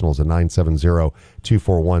professionals at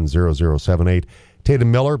 970-241-0078.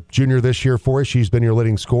 Tatum Miller, junior this year for us. She's been your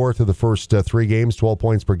leading scorer through the first 3 games, 12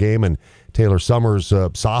 points per game, and Taylor Summers,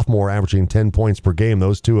 sophomore, averaging 10 points per game.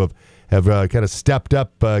 Those two have kind of stepped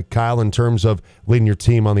up, Kyle, in terms of leading your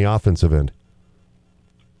team on the offensive end.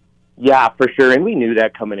 Yeah, for sure, and we knew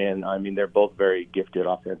that coming in. I mean, they're both very gifted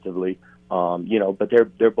offensively, but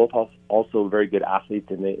they're both also very good athletes,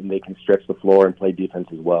 and they can stretch the floor and play defense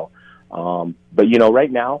as well. But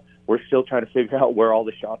right now we're still trying to figure out where all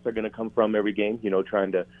the shots are going to come from every game.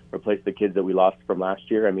 Trying to replace the kids that we lost from last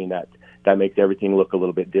year. I mean, that makes everything look a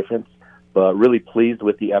little bit different. But really pleased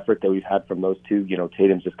with the effort that we've had from those two.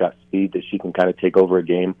 Tatum's just got speed that she can kind of take over a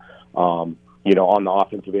game. On the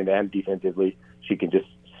offensive end and defensively, she can just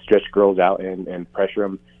stretch girls out and pressure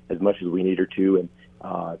them as much as we need her to. And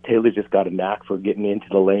Taylor's just got a knack for getting into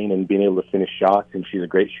the lane and being able to finish shots, and she's a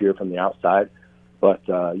great shooter from the outside. But,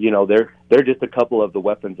 they're just a couple of the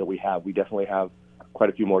weapons that we have. We definitely have quite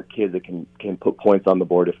a few more kids that can put points on the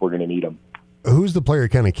board if we're going to need them. Who's the player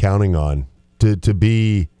kind of counting on to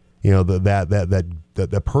be,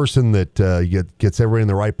 that person that gets everybody in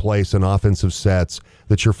the right place in offensive sets,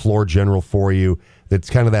 that's your floor general for you, that's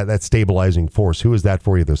kind of that stabilizing force? Who is that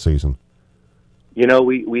for you this season?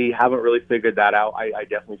 We haven't really figured that out. I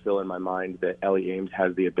definitely feel in my mind that Ellie Ames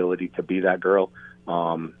has the ability to be that girl.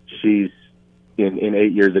 She's in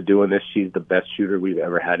 8 years of doing this, she's the best shooter we've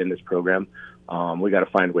ever had in this program. We got to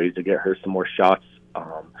find ways to get her some more shots.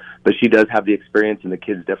 But she does have the experience, and the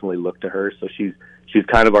kids definitely look to her. So she's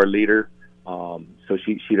kind of our leader. So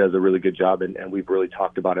she does a really good job, and we've really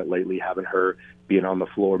talked about it lately, having her being on the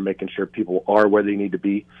floor, making sure people are where they need to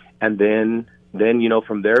be. And then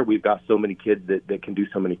from there, we've got so many kids that can do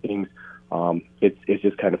so many things. It's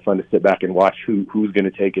just kind of fun to sit back and watch who's going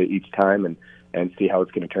to take it each time and see how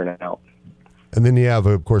it's going to turn out. And then you have,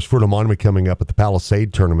 of course, Fruita Monument coming up at the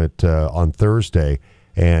Palisade Tournament on Thursday,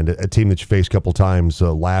 and a team that you faced a couple times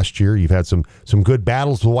last year. You've had some good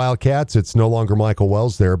battles with Wildcats. It's no longer Michael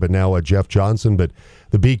Wells there, but now Jeff Johnson. But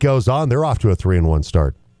the beat goes on. They're off to a 3-1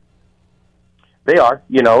 start. They are,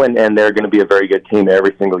 and they're going to be a very good team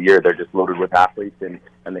every single year. They're just loaded with athletes, and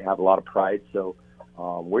they have a lot of pride. So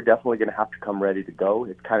we're definitely going to have to come ready to go.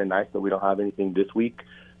 It's kind of nice that we don't have anything this week,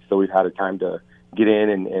 so we've had a time to get in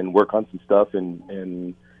and work on some stuff,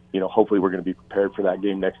 and hopefully we're going to be prepared for that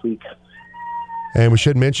game next week. And we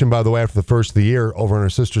should mention, by the way, after the first of the year, over on our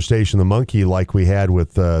sister station, The Monkey, like we had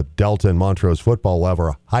with Delta and Montrose football, we'll have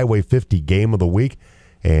our Highway 50 game of the week.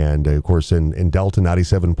 And, of course, in Delta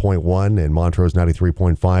 97.1 and Montrose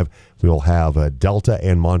 93.5, we will have Delta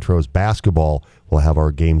and Montrose basketball. We'll have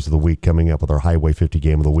our games of the week coming up with our Highway 50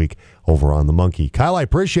 game of the week over on The Monkey. Kyle, I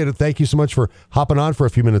appreciate it. Thank you so much for hopping on for a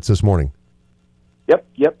few minutes this morning. Yep.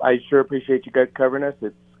 I sure appreciate you guys covering us.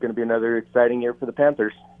 It's going to be another exciting year for the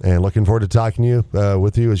Panthers. And looking forward to talking to you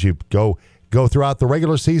with you as you go throughout the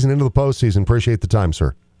regular season into the postseason. Appreciate the time,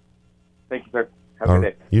 sir. Thank you, sir. Have a good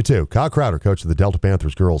day. You too. Kyle Crowder, coach of the Delta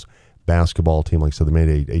Panthers girls basketball team. Like I said, they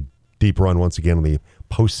made a deep run once again in the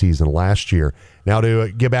postseason last year. Now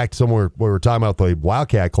to get back to somewhere we were talking about the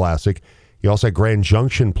Wildcat Classic, you also had Grand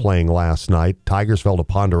Junction playing last night. Tigers fell to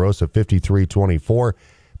Ponderosa 53-24.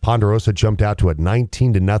 Ponderosa jumped out to a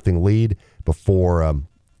 19-0 lead before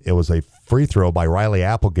it was a free throw by Riley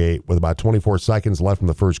Applegate with about 24 seconds left in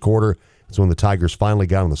the first quarter. It's when the Tigers finally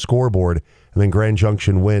got on the scoreboard, and then Grand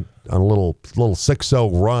Junction went on a little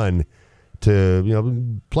 6-0 run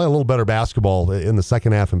to play a little better basketball in the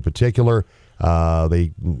second half in particular.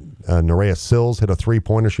 Nerea Sills hit a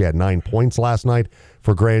 3-pointer. She had 9 points last night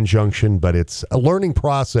for Grand Junction, but it's a learning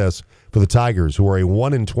process for the Tigers, who were a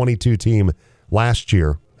 1-22 team last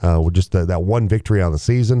year with just that one victory on the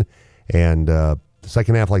season. And the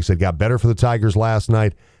second half, like I said, got better for the Tigers last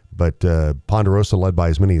night, but Ponderosa led by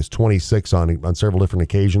as many as 26 on several different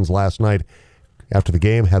occasions last night. After the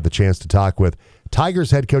game, had the chance to talk with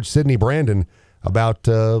Tigers head coach Sidney Brandon about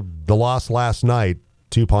the loss last night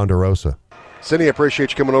to Ponderosa. Sidney, I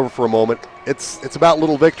appreciate you coming over for a moment. It's about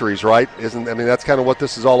little victories, right? That's kind of what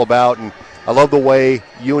this is all about. And I love the way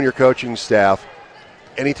you and your coaching staff,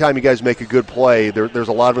 anytime you guys make a good play, there's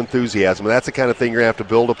a lot of enthusiasm. And that's the kind of thing you're going to have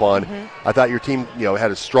to build upon. Mm-hmm. I thought your team,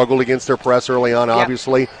 had a struggle against their press early on,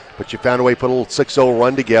 obviously, but you found a way to put a little 6-0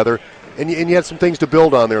 run together. And you had some things to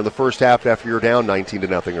build on there in the first half after you were down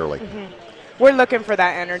 19-0 early. Mm-hmm. We're looking for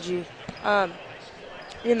that energy.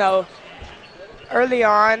 Early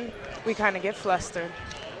on, we kind of get flustered.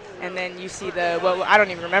 And then you see I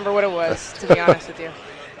don't even remember what it was, to be honest with you.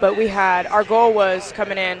 But our goal was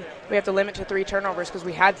coming in, we have to limit to 3 turnovers because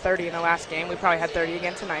we had 30 in the last game. We probably had 30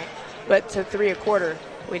 again tonight. But to 3 a quarter,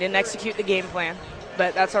 we didn't execute the game plan.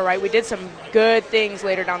 But that's all right. We did some good things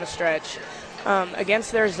later down the stretch.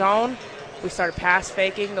 Against their zone, we started pass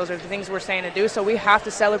faking. Those are the things we're saying to do. So we have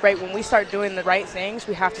to celebrate. When we start doing the right things,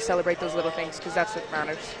 we have to celebrate those little things because that's what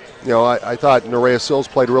matters. I thought Nerea Sills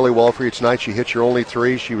played really well for you tonight. She hit your only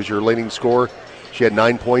 3. She was your leading scorer. She had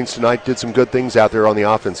 9 points tonight, did some good things out there on the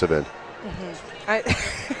offensive end.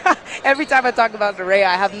 Mm-hmm. Every time I talk about Nerea,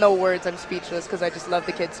 I have no words. I'm speechless because I just love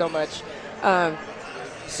the kid so much. As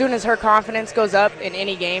soon as her confidence goes up in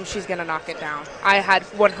any game, she's going to knock it down. I had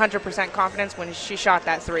 100% confidence when she shot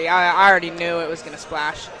that 3. I already knew it was going to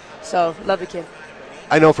splash. So, love the kid.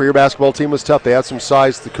 I know for your basketball team it was tough. They had some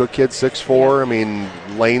size. The Cook kid's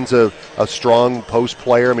 6'4". Lane's a strong post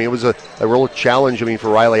player. It was a real challenge, for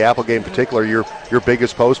Riley Applegate in particular, your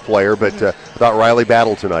biggest post player. But I thought Riley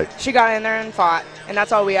battled tonight. She got in there and fought, and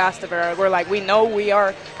that's all we asked of her. We're like, we know we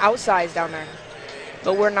are outsized down there,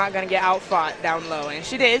 but we're not going to get out-fought down low. And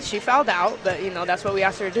she did. She fouled out, but, that's what we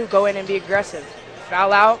asked her to do. Go in and be aggressive.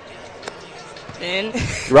 Foul out, and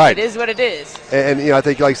right. It is what it is. And I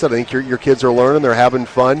think, like I said, I think your kids are learning. They're having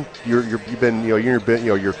fun. Your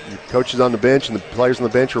coaches on the bench and the players on the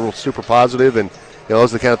bench are super positive. And,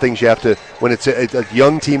 those are the kind of things you have to, when it's a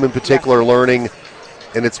young team in particular learning,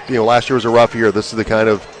 and it's, last year was a rough year. This is the kind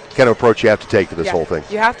of approach you have to take to this whole thing.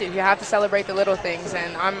 You have to celebrate the little things,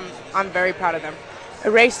 and I'm very proud of them.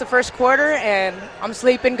 Erased the first quarter, and I'm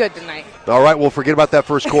sleeping good tonight. All right, well, forget about that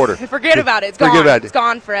first quarter. Forget about it. It's gone. It's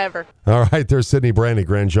gone forever. All right, there's Sidney Brandon,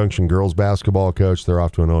 Grand Junction girls basketball coach. They're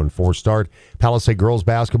off to an 0-4 start. Palisade girls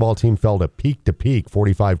basketball team fell to peak,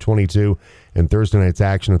 45-22. In Thursday night's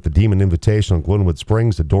action at the Demon Invitational in Glenwood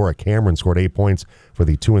Springs, Adora Cameron scored 8 points for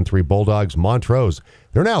the 2-3 Bulldogs. Montrose,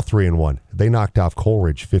 they're now 3-1. They knocked off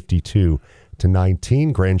Coleridge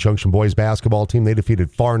 52-19. Grand Junction boys basketball team, they defeated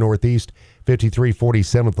Far Northeast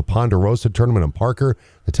 53-47 at the Ponderosa tournament in Parker.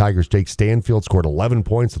 The Tigers' Jake Stanfield scored 11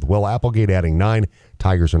 points with Will Applegate adding 9.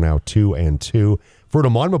 Tigers are now 2-2.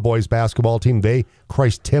 Fruita Monument boys basketball team, they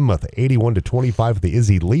crushed Timoth 81-25 at the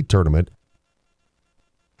Izzy Elite tournament.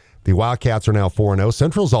 The Wildcats are now 4-0.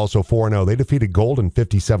 Central's also 4-0. They defeated Golden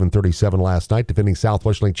 57-37 last night, defending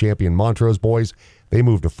Southwest League champion Montrose boys. They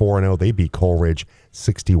moved to 4-0. They beat Coleridge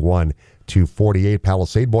 61-48.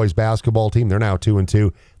 Palisade boys basketball team, they're now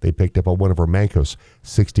 2-2. They picked up a win over Mancos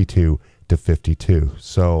 62-52.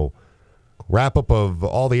 So, wrap up of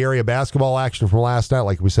all the area basketball action from last night.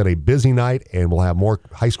 Like we said, a busy night, and we'll have more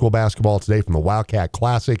high school basketball today from the Wildcat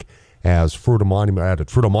Classic as Fruita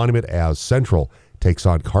Monument as Central takes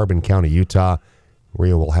on Carbon County, Utah.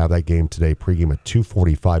 Rio will have that game today, pregame at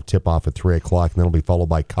 2:45, tip-off at 3 o'clock, and then it'll be followed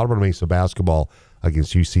by Colorado Mesa basketball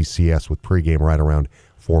against UCCS with pregame right around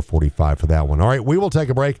 4:45 for that one. All right, we will take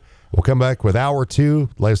a break. We'll come back with Hour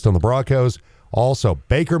 2, latest on the Broncos. Also,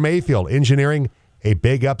 Baker Mayfield Engineering, a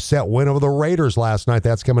big upset win over the Raiders last night.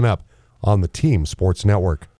 That's coming up on the Team Sports Network.